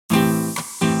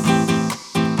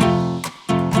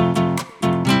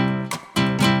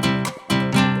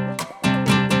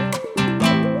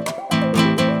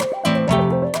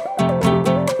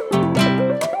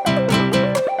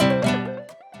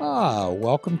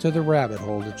welcome to the rabbit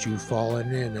hole that you've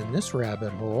fallen in. And this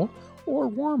rabbit hole,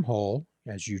 or wormhole,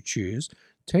 as you choose,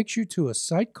 takes you to a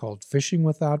site called Fishing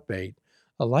Without Bait,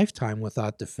 a lifetime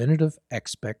without definitive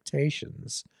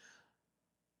expectations,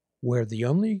 where the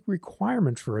only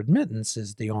requirement for admittance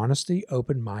is the honesty,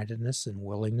 open-mindedness, and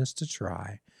willingness to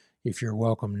try. If you're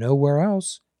welcome nowhere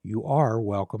else, you are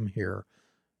welcome here.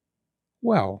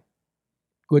 Well,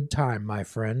 good time, my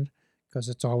friend, because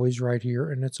it's always right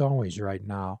here and it's always right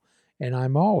now. And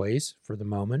I'm always, for the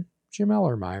moment, Jim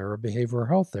Ellermeyer, a behavioral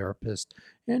health therapist,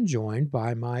 and joined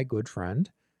by my good friend,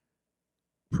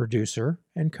 producer,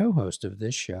 and co-host of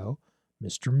this show,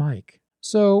 Mr. Mike.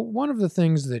 So one of the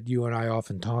things that you and I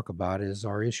often talk about is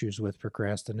our issues with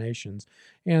procrastinations.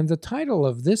 And the title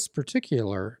of this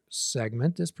particular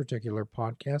segment, this particular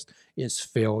podcast, is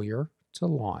Failure to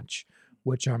Launch,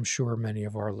 which I'm sure many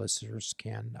of our listeners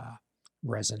can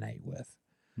resonate with.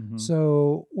 Mm-hmm.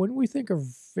 So when we think of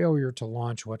failure to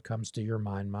launch, what comes to your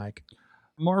mind, Mike?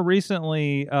 More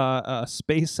recently,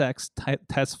 SpaceX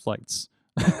test flights.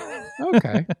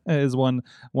 Okay. is one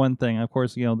thing. Of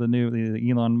course, the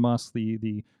Elon Musk,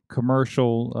 the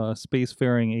commercial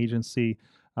spacefaring agency,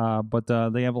 but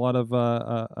they have a lot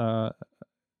of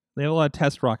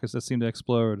test rockets that seem to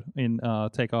explode in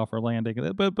takeoff or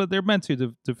landing. But they're meant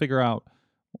to figure out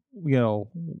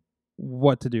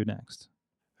what to do next.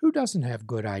 Who doesn't have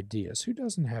good ideas? Who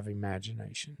doesn't have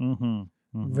imagination? Mm-hmm.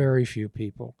 Mm-hmm. Very few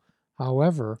people.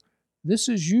 However, this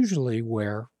is usually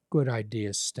where good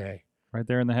ideas stay. Right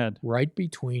there in the head. Right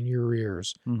between your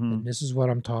ears. Mm-hmm. And this is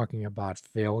what I'm talking about,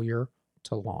 failure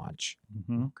to launch.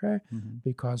 Mm-hmm. Okay? Mm-hmm.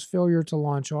 Because failure to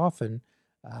launch often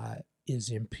is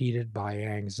impeded by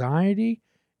anxiety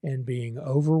and being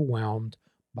overwhelmed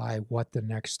by what the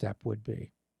next step would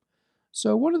be.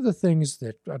 So one of the things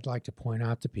that I'd like to point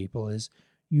out to people is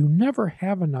you never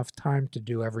have enough time to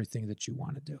do everything that you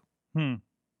want to do. You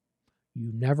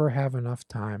never have enough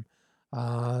time.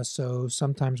 So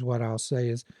sometimes what I'll say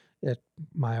is, at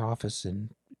my office in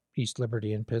East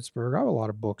Liberty in Pittsburgh, I have a lot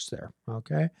of books there,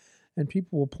 okay? And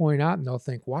people will point out and they'll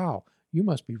think, wow, you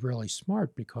must be really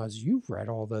smart because you've read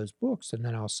all those books. And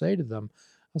then I'll say to them,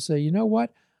 you know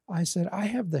what? I said, I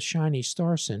have the shiny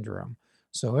star syndrome.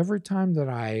 So every time that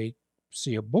I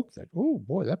see a book that, oh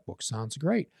boy, that book sounds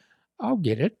great, I'll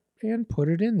get it and put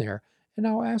it in there. And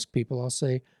I'll ask people, I'll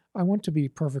say, I want to be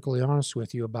perfectly honest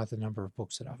with you about the number of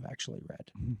books that I've actually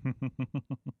read.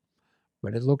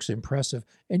 But it looks impressive,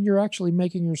 and you're actually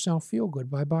making yourself feel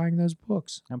good by buying those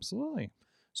books. Absolutely.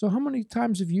 So how many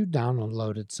times have you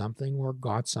downloaded something or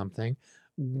got something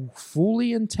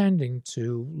fully intending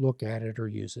to look at it or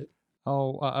use it?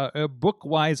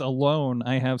 Book-wise alone,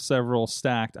 I have several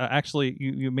stacked. Actually,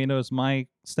 you may notice my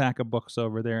stack of books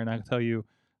over there, and I can tell you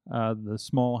the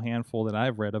small handful that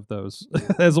I've read of those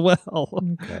as well.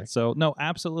 Okay. So, no,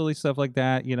 absolutely stuff like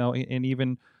that, and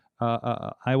even...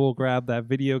 I will grab that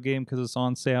video game because it's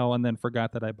on sale and then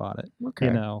forgot that I bought it. Okay.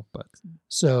 But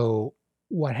so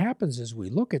what happens is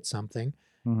we look at something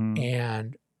mm-hmm.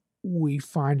 and we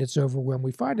find it's overwhelming.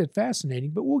 We find it fascinating,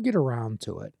 but we'll get around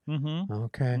to it. Mm-hmm.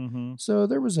 Okay. Mm-hmm. So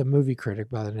there was a movie critic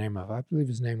by the name of, I believe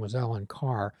his name was Alan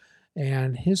Carr,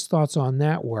 and his thoughts on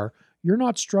that were, you're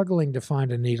not struggling to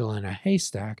find a needle in a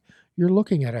haystack. You're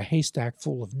looking at a haystack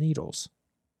full of needles.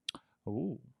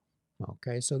 Ooh.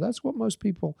 Okay, so that's what most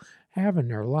people have in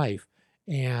their life.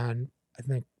 And I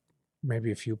think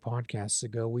maybe a few podcasts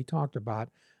ago, we talked about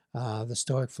the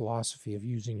Stoic philosophy of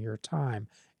using your time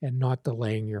and not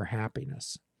delaying your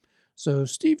happiness. So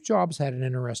Steve Jobs had an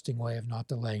interesting way of not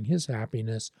delaying his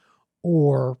happiness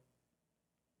or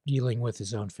dealing with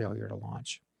his own failure to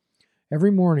launch. Every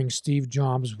morning, Steve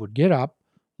Jobs would get up,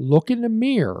 look in the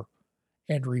mirror,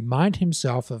 and remind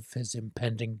himself of his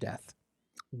impending death.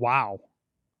 Wow.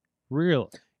 Really?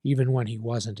 Even when he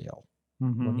wasn't ill,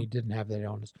 mm-hmm. when he didn't have that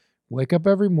illness. Wake up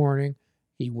every morning,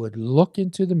 he would look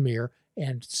into the mirror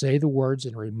and say the words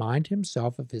and remind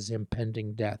himself of his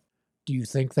impending death. Do you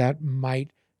think that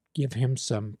might give him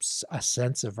a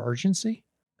sense of urgency?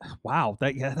 Wow,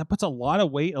 that puts a lot of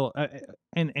weight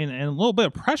and a little bit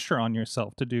of pressure on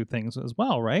yourself to do things as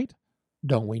well, right?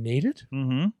 Don't we need it?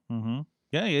 Mm-hmm. Mm-hmm.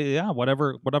 Yeah.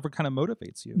 Whatever kind of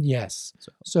motivates you. Yes.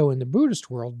 So in the Buddhist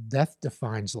world, death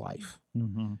defines life.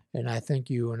 Mm-hmm. And I think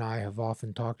you and I have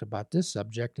often talked about this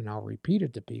subject, and I'll repeat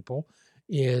it to people,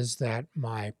 is that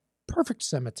my perfect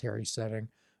cemetery setting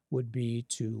would be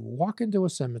to walk into a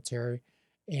cemetery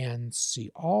and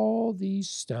see all these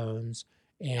stones,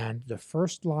 and the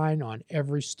first line on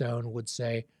every stone would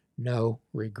say, no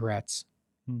regrets.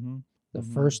 Mm-hmm. The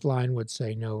first line would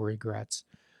say, no regrets.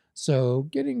 So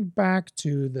getting back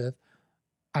to the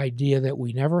idea that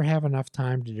we never have enough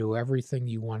time to do everything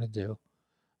you want to do,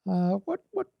 What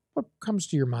comes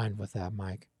to your mind with that,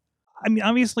 Mike? I mean,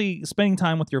 obviously, spending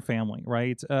time with your family,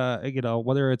 right?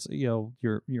 Whether it's your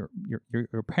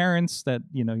parents that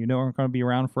aren't going to be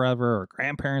around forever, or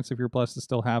grandparents if you're blessed to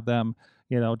still have them.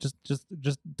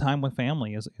 Just time with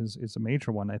family is a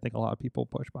major one. I think a lot of people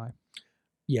push by.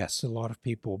 Yes, a lot of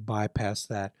people bypass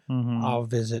that. Mm-hmm. I'll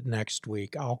visit next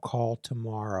week. I'll call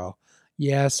tomorrow.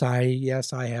 Yes, I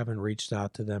haven't reached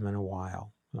out to them in a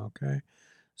while. Okay.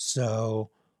 So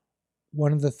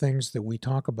one of the things that we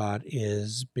talk about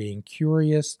is being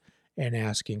curious and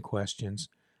asking questions.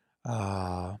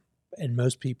 And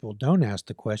most people don't ask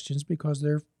the questions because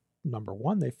they're, number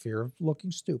one, they fear of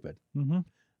looking stupid. Mm-hmm.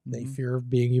 They Mm-hmm. fear of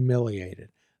being humiliated.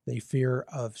 They fear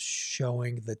of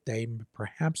showing that they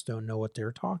perhaps don't know what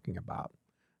they're talking about.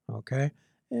 Okay.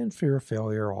 And fear of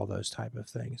failure, all those type of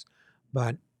things.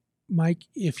 But Mike,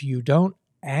 if you don't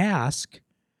ask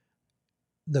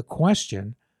the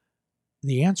question,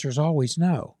 the answer is always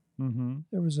no. Mm-hmm.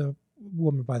 There was a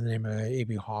woman by the name of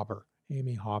Amy Hauber,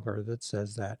 that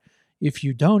says that if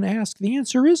you don't ask, the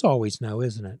answer is always no,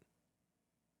 isn't it?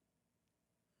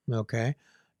 Okay.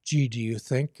 Gee, do you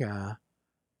think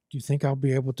I'll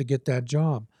be able to get that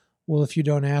job? Well, if you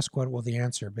don't ask, what will the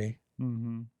answer be?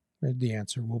 Mm-hmm. The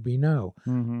answer will be no.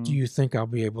 Mm-hmm. Do you think I'll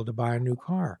be able to buy a new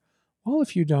car? Well,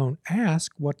 if you don't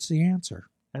ask, what's the answer?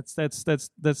 That's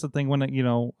the thing when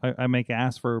I make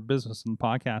ask for business and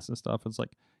podcasts and stuff. It's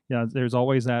like, there's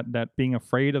always that being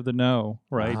afraid of the no,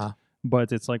 right? Uh-huh.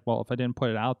 But it's like, well, if I didn't put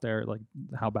it out there, like,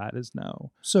 how bad is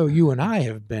no? So you and I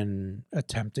have been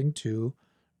attempting to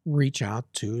reach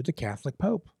out to the Catholic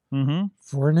Pope Mm-hmm.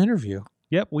 for an interview.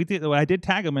 Yep, we did. I did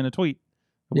tag him in a tweet.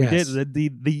 We Yes. did. The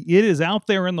it is out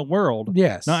there in the world,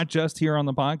 Yes. not just here on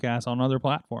the podcast, on other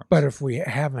platforms. But if we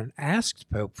haven't asked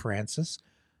Pope Francis,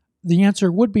 the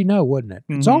answer would be no, wouldn't it?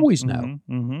 It's Mhm, always no, mhm,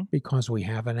 mhm. because we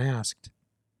haven't asked.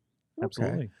 Okay.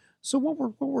 Absolutely. So what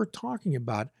we're talking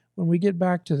about when we get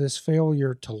back to this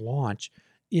failure to launch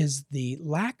is the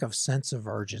lack of sense of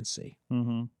urgency.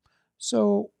 Mm-hmm.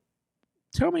 So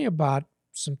tell me about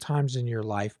some times in your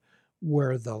life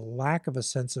where the lack of a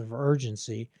sense of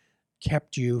urgency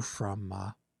kept you from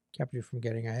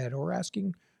getting ahead or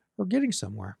asking or getting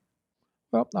somewhere.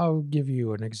 Well, I'll give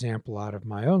you an example out of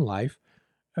my own life.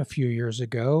 A few years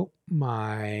ago,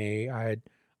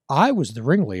 I was the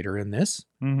ringleader in this,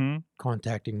 Mm-hmm.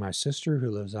 contacting my sister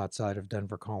who lives outside of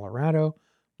Denver, Colorado,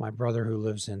 my brother who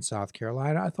lives in South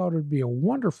Carolina. I thought it would be a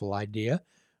wonderful idea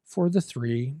for the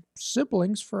three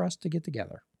siblings for us to get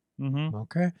together. Mm-hmm.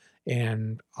 Okay.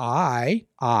 And I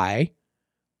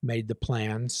made the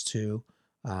plans to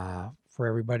for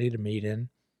everybody to meet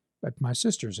at my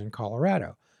sister's in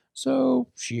Colorado. So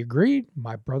she agreed.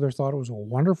 My brother thought it was a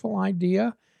wonderful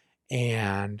idea.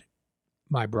 And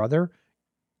my brother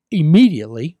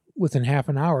immediately, within half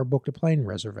an hour, booked a plane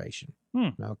reservation.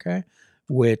 Okay.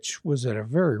 Which was at a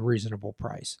very reasonable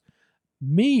price.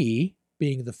 Me,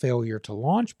 being the failure to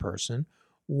launch person,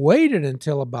 waited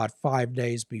until about 5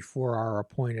 days before our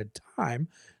appointed time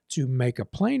to make a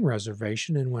plane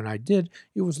reservation. And when I did,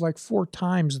 it was like 4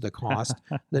 times the cost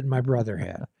that my brother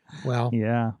had. Well,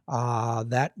 Yeah.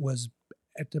 that was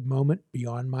at the moment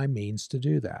beyond my means to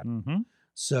do that. Mm-hmm.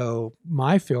 So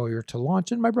my failure to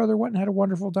launch, and my brother went and had a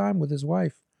wonderful time with his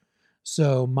wife.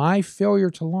 So my failure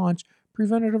to launch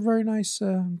prevented a very nice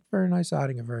outing,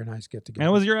 a very nice get together. And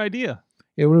it was your idea.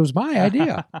 It was my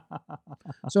idea.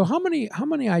 So how many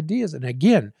ideas? And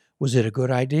again, was it a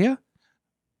good idea?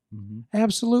 Mm-hmm.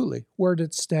 Absolutely. Where did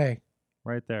it stay?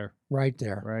 Right there. Right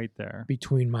there, Right there.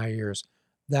 between my ears.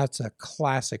 That's a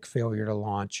classic failure to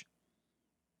launch.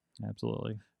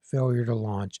 Absolutely. Failure to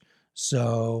launch.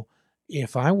 So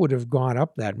if I would have gone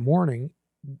up that morning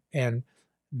and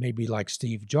maybe like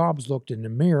Steve Jobs looked in the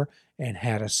mirror and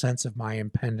had a sense of my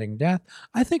impending death,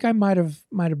 I think I might have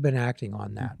been acting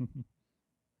on that.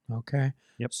 Okay.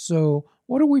 Yep. So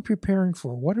what are we preparing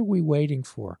for? What are we waiting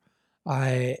for?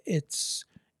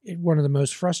 One of the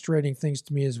most frustrating things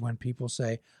to me is when people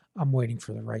say, I'm waiting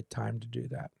for the right time to do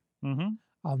that. Mm-hmm.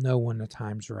 I'll know when the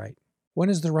time's right. When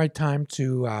is the right time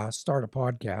to start a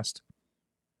podcast?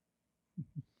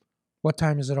 What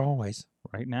time is it always?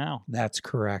 Right now. That's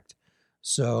correct.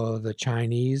 So the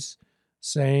Chinese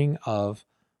saying of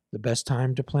the best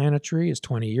time to plant a tree is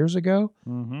 20 years ago.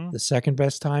 Mm-hmm. The second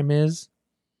best time is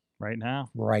Right now.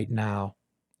 right now.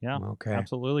 Yeah. Okay.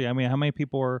 Absolutely. I mean, how many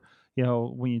people are,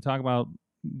 when you talk about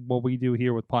what we do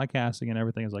here with podcasting and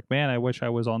everything, is like, man, I wish I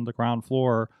was on the ground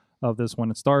floor of this when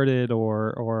it started,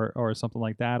 or something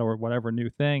like that, or whatever new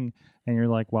thing. And you're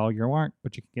like, well, you aren't,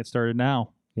 but you can get started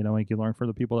now. And you can learn from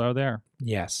the people that are there.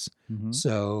 Yes. Mm-hmm.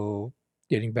 So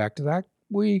getting back to that,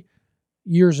 we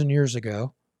years and years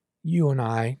ago you and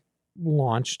I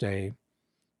launched a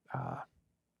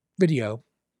video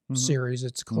series.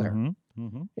 It's Claire.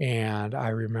 And I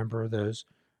remember those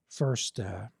first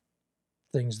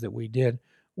things that we did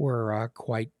were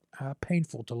quite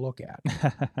painful to look at.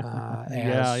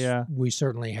 Yeah. We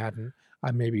certainly hadn't,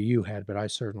 maybe you had, but I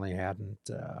certainly hadn't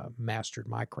mastered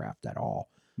my craft at all.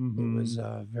 It was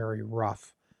very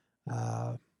rough.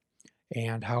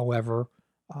 And however,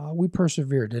 we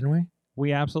persevered, didn't we?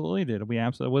 We absolutely did. We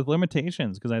absolutely, with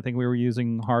limitations, because I think we were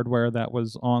using hardware that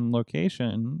was on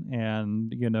location,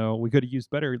 and we could have used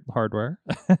better hardware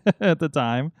at the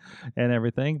time and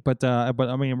everything. But I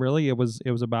mean, really, it was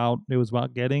about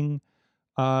getting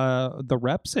the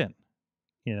reps in.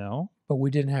 But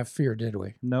we didn't have fear, did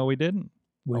we? No, we didn't.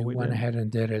 We went ahead and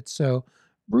did it. So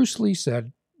Bruce Lee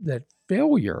said that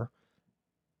failure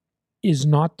is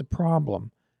not the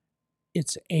problem.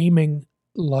 It's aiming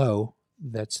low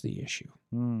that's the issue.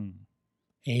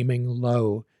 Aiming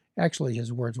low. Actually,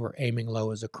 his words were aiming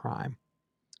low is a crime.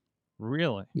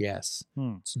 Really? Yes.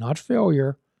 It's not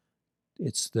failure.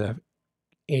 It's the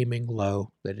aiming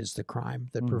low that is the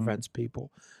crime that prevents people.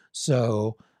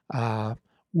 So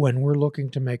when we're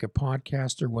looking to make a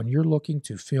podcast, or when you're looking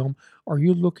to film, are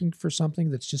you looking for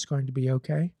something that's just going to be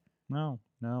okay? No.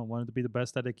 I want it to be the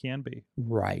best that it can be.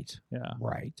 Right. Yeah.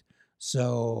 Right.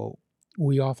 So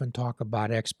we often talk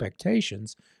about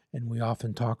expectations, and we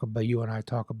often talk about, you and I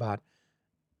talk about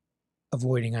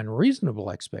avoiding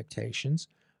unreasonable expectations,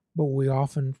 but we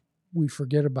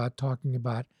forget about talking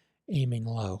about aiming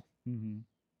low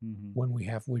when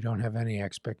we don't have any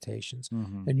expectations.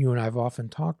 And you and I have often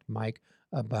talked, Mike,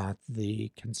 about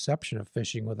the conception of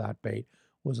fishing without bait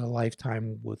was a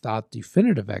lifetime without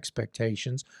definitive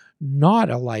expectations, not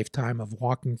a lifetime of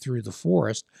walking through the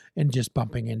forest and just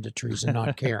bumping into trees and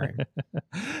not caring.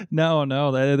 No,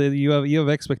 you have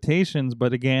expectations,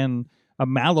 but again, a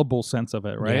malleable sense of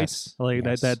it, right? Yes. Like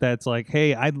yes. that's like,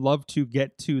 hey, I'd love to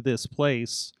get to this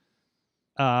place.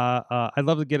 I'd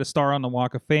love to get a star on the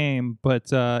Walk of Fame,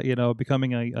 but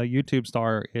becoming a YouTube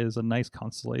star is a nice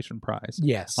consolation prize.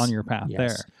 Yes. On your path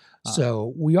there.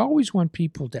 So we always want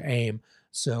people to aim.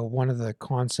 So one of the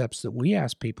concepts that we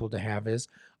ask people to have is,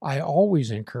 I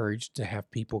always encourage to have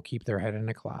people keep their head in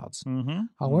the clouds.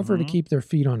 However, to keep their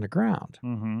feet on the ground.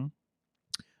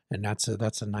 And that's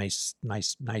a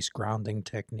nice grounding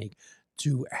technique,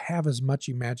 to have as much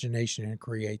imagination and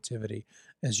creativity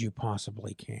as you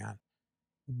possibly can.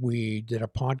 We did a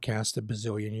podcast a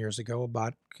bazillion years ago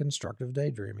about constructive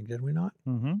daydreaming, did we not?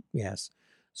 Yes.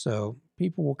 So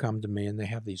people will come to me and they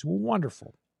have these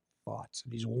wonderful thoughts,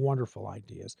 these wonderful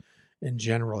ideas. And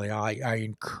generally, I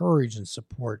encourage and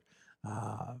support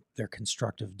their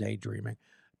constructive daydreaming.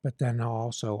 But then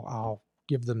I'll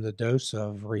give them the dose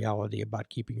of reality about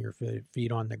keeping your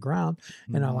feet on the ground.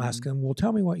 And I'll ask them, well,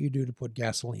 tell me what you do to put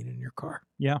gasoline in your car.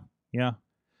 Yeah.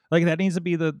 Like, that needs to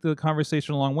be the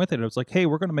conversation along with it. It's like, hey,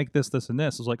 we're going to make this, this, and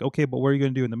this. It's like, okay, but what are you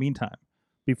going to do in the meantime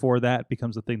before that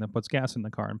becomes the thing that puts gas in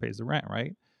the car and pays the rent,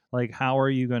 right? Like, how are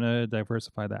you going to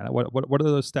diversify that? What are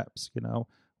those steps?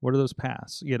 What are those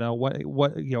paths?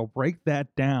 What break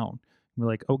that down. You're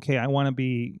like, okay, I want to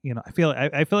be, I feel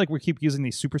like we keep using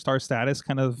these superstar status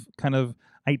kind of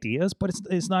ideas, but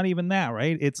it's not even that,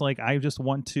 right? It's like, I just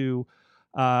want to,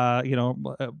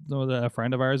 a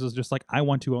friend of ours is just like, I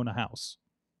want to own a house.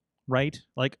 Right?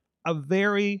 Like, a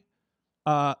very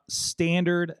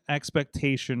standard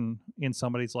expectation in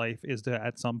somebody's life is to,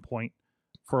 at some point,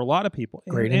 for a lot of people,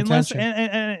 intention.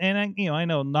 And I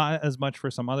know not as much for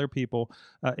some other people,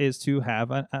 is to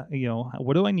have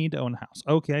what do I need to own a house?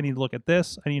 Okay, I need to look at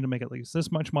this. I need to make at least this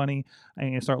much money. I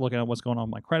need to start looking at what's going on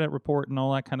with my credit report and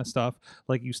all that kind of stuff.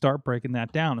 Like, you start breaking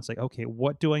that down. It's like, okay,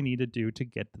 what do I need to do to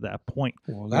get to that point?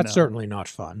 Well, that's certainly not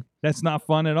fun. That's not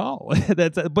fun at all.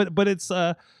 But it's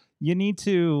you need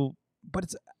to,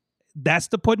 but that's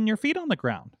the putting your feet on the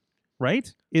ground,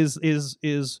 right?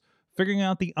 Is figuring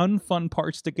out the unfun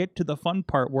parts to get to the fun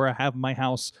part where I have my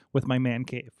house with my man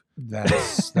cave.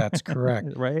 That's correct.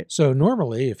 Right? So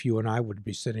normally, if you and I would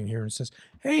be sitting here and says,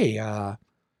 hey,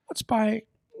 let's buy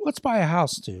a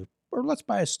house or let's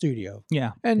buy a studio.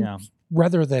 Yeah. And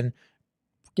rather than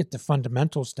get the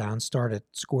fundamentals down, start at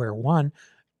square one,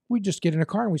 we just get in a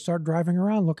car and we start driving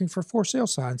around looking for for sale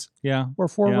signs. Yeah. Or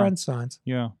for rent signs.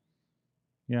 Yeah.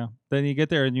 Then you get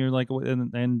there and you're like,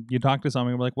 and you talk to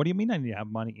someone, and we're like, what do you mean I need to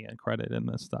have money and credit and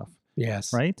this stuff?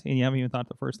 Yes. Right? And you haven't even thought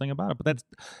the first thing about it. But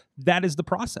that is the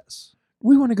process.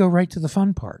 We want to go right to the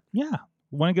fun part. Yeah.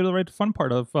 We want to go to the fun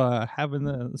part of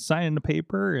having signing the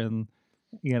paper and,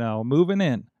 moving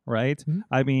in. right? Mhm.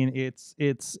 I mean, it's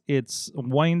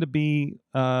wanting to be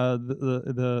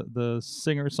the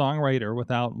singer songwriter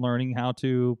without learning how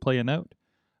to play a note.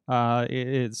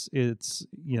 It's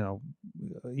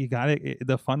you got it.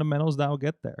 The fundamentals that'll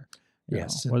get there.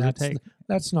 Yes, What and does it take?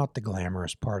 that's not the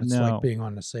glamorous part. It's like No. being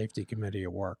on the safety committee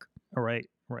at work. Right.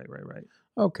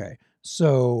 Okay,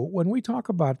 so when we talk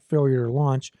about failure to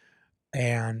launch,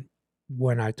 and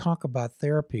when I talk about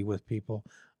therapy with people,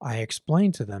 I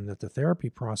explain to them that the therapy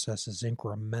process is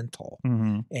incremental,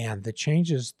 Mm-hmm. and the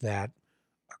changes that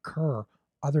occur,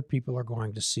 other people are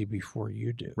going to see before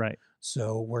you do. Right.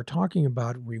 So we're talking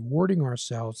about rewarding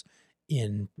ourselves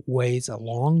in ways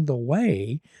along the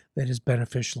way that is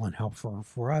beneficial and helpful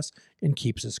for us and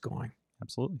keeps us going.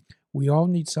 Absolutely. We all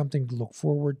need something to look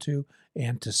forward to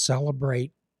and to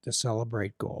celebrate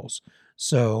goals.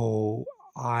 So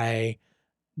I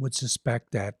would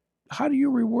suspect that, how do you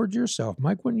reward yourself,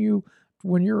 Mike, when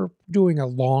you're doing a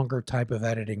longer type of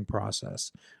editing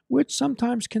process, which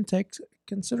sometimes can take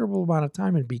considerable amount of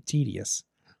time and be tedious?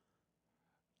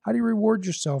 How do you reward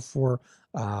yourself for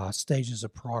stages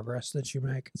of progress that you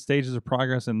make? Stages of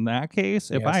progress in that case.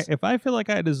 Yes. If I feel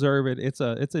like I deserve it, it's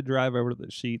a drive over to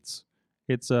the Sheets.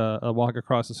 It's a walk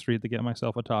across the street to get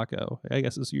myself a taco. I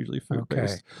guess it's usually food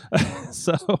based.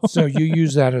 So you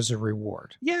use that as a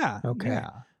reward. Yeah. Okay. Yeah.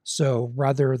 So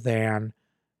rather than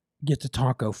get the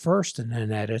taco first and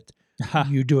then edit,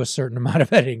 you do a certain amount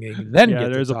of editing, then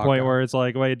get there's the a taco. point where it's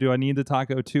like, wait, do I need the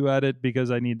taco to edit because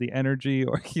I need the energy?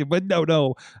 Or but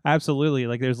no, absolutely.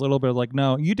 Like there's a little bit of like,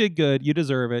 no, you did good, you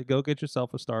deserve it. Go get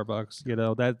yourself a Starbucks.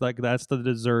 That's the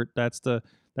dessert. That's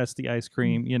the ice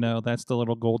cream. That's the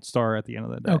little gold star at the end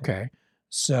of the day. Okay.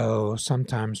 So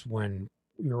sometimes when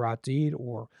you're out to eat,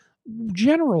 or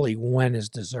generally when is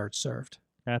dessert served?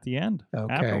 At the end,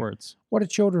 Okay. afterwards. What do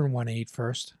children want to eat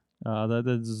first? The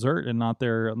dessert and not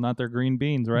their green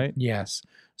beans, right? Yes.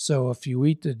 So if you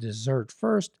eat the dessert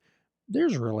first,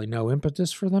 there's really no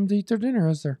impetus for them to eat their dinner,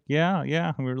 is there?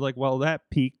 Yeah. We were like, well,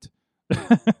 that peaked.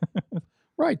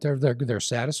 Right. They're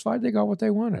satisfied. They got what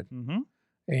they wanted.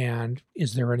 Mm-hmm. And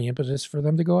is there any impetus for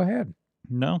them to go ahead?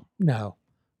 No.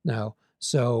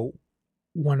 So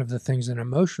one of the things an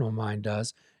emotional mind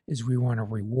does is we want to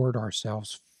reward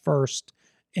ourselves first,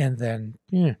 and then,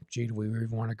 gee, do we even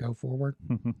want to go forward?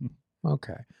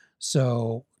 Okay.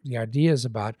 So the idea is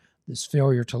about this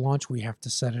failure to launch. We have to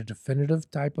set a definitive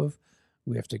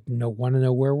we have to want to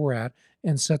know where we're at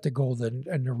and set the goal and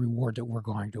the reward that we're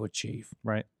going to achieve.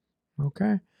 Right.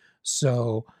 Okay.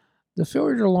 So the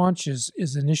failure to launch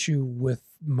is an issue with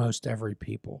most every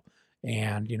people.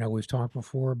 And, we've talked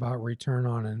before about return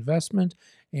on investment,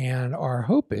 and our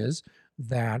hope is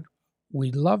that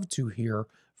we'd love to hear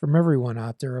from everyone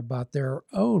out there about their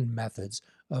own methods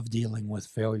of dealing with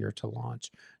failure to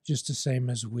launch. Just the same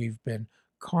as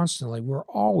we're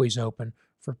always open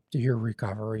to hear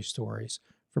recovery stories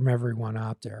from everyone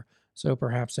out there. So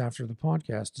perhaps after the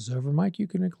podcast is over, Mike, you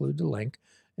can include the link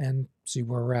and see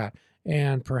where we're at.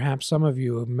 And perhaps some of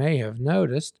you may have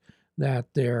noticed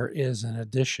that there is an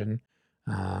addition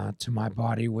to my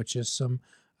body, which is some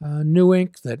new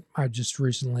ink that I just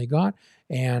recently got.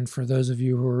 And for those of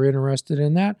you who are interested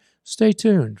in that, stay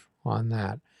tuned on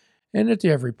that. And at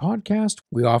every podcast,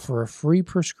 we offer a free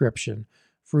prescription: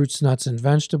 fruits, nuts, and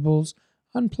vegetables.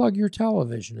 Unplug your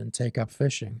television and take up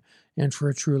fishing. And for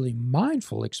a truly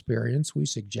mindful experience, we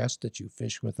suggest that you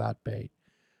fish without bait.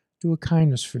 Do a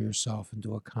kindness for yourself and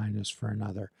do a kindness for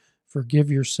another. Forgive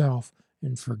yourself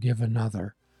and forgive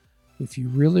another. If you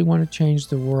really want to change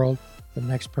the world, the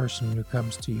next person who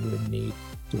comes to you in need,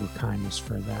 do a kindness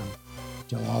for them.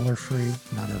 Till all are free,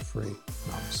 none are free.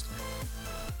 Namaste.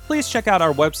 Please check out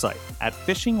our website at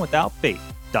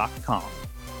fishingwithoutbait.com,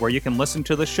 where you can listen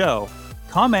to the show,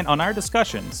 comment on our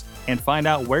discussions, and find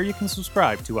out where you can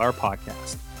subscribe to our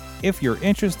podcast. If you're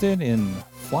interested in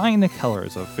flying the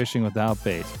colors of Fishing Without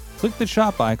Bait, click the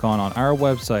shop icon on our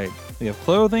website. We have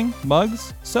clothing,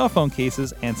 mugs, cell phone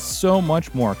cases, and so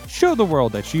much more. Show the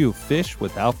world that you fish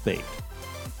without bait.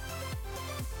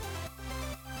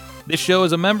 This show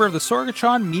is a member of the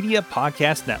Sorgatron Media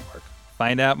Podcast Network.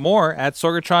 Find out more at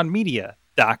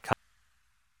sorgatronmedia.com.